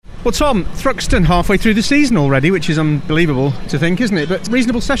Well, Tom, Thruxton halfway through the season already, which is unbelievable to think, isn't it? But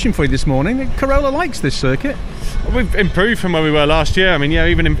reasonable session for you this morning. Corolla likes this circuit. We've improved from where we were last year. I mean, yeah,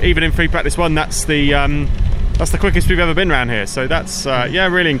 even in free practice 1, that's the quickest we've ever been around here. So that's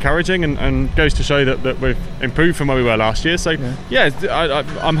really encouraging and goes to show that we've improved from where we were last year. So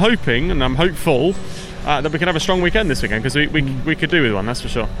I'm hoping and I'm hopeful that we can have a strong weekend this weekend, because we could do with one, that's for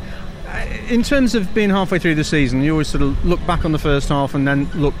sure. In terms of being halfway through the season, you always sort of look back on the first half and then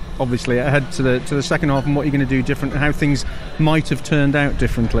look obviously ahead to the second half and what you're going to do different and how things might have turned out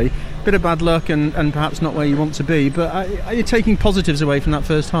differently. Bit of bad luck and perhaps not where you want to be, but are you taking positives away from that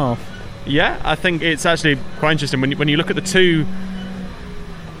first half? Yeah, I think it's actually quite interesting when you look at the two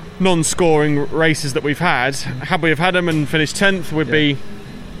non-scoring races that we've had. Had we have had them and finished 10th, we'd be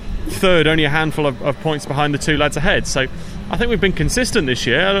third, only a handful of points behind the two lads ahead. So I think we've been consistent this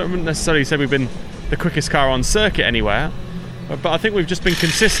year. I don't necessarily say we've been the quickest car on circuit anywhere, but I think we've just been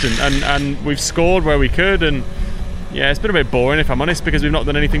consistent and we've scored where we could. And yeah, it's been a bit boring, if I'm honest, because we've not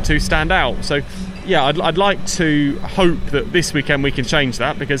done anything to stand out. So yeah, I'd like to hope that this weekend we can change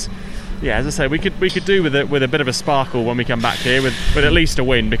that, because yeah, as I say, we could do with a bit of a sparkle when we come back here with at least a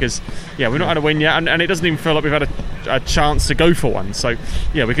win, because yeah, we've not had a win yet, and it doesn't even feel like we've had a chance to go for one. So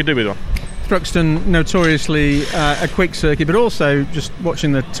yeah, we could do with one. Thruxton, notoriously a quick circuit, but also just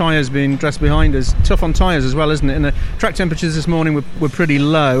watching the tyres being dressed behind us, tough on tyres as well, isn't it? And the track temperatures this morning were pretty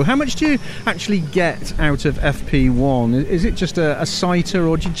low. How much do you actually get out of FP1? Is it just a sighter,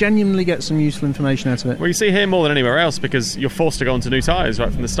 or do you genuinely get some useful information out of it? Well, you see here more than anywhere else, because you're forced to go onto new tyres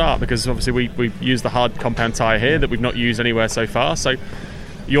right from the start, because obviously we use the hard compound tyre here that we've not used anywhere so far, so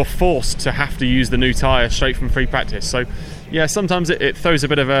you're forced to have to use the new tyre straight from free practice. So yeah, sometimes it throws a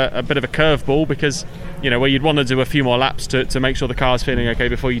bit of a curveball, because you know, where you'd want to do a few more laps to make sure the car's feeling okay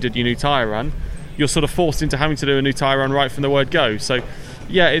before you did your new tyre run, you're sort of forced into having to do a new tyre run right from the word go. So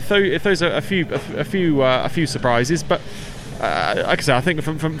yeah, it throws a few surprises, but like I say, I think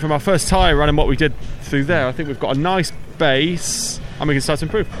from our first tyre run and what we did through there, I think we've got a nice base and we can start to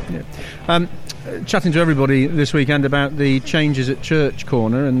improve. Yeah. Chatting to everybody this weekend about the changes at Church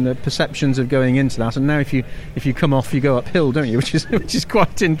Corner and the perceptions of going into that, and now if you come off, you go uphill, don't you? Which is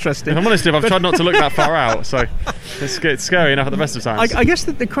quite interesting. If I'm honest, I've tried not to look that far out, so it's scary enough at the best of times. I guess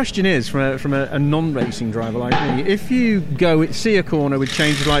that the question is, from a non-racing driver like me, if you see a corner with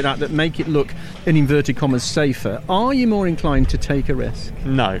changes like that make it look, in inverted commas, safer, are you more inclined to take a risk?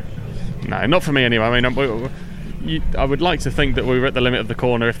 No, not for me anyway. I mean, I would like to think that we were at the limit of the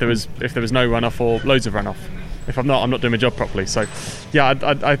corner if there was no runoff or loads of runoff. If I'm not doing my job properly. So yeah,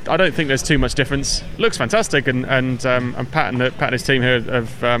 I don't think there's too much difference. Looks fantastic, and Pat and his team here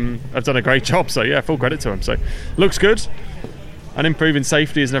have done a great job. So yeah, full credit to them. So looks good, and improving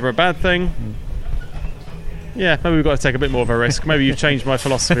safety is never a bad thing. Yeah, maybe we've got to take a bit more of a risk. Maybe you've changed my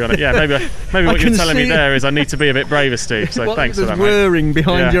philosophy on it. Yeah, maybe what you're telling me there is I need to be a bit braver, Steve. So thanks for that, mate. There's whirring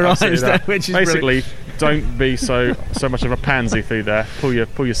behind your eyes there, which is basically brilliant. Don't be so much of a pansy through there. Pull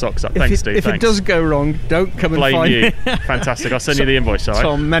your socks up. Thanks, Steve. If it does go wrong, don't come and blame find you. me. Fantastic. I'll send you the invoice, all right?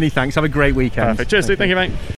 Tom, many thanks. Have a great weekend. Perfect. Cheers, Steve. Thank you, mate.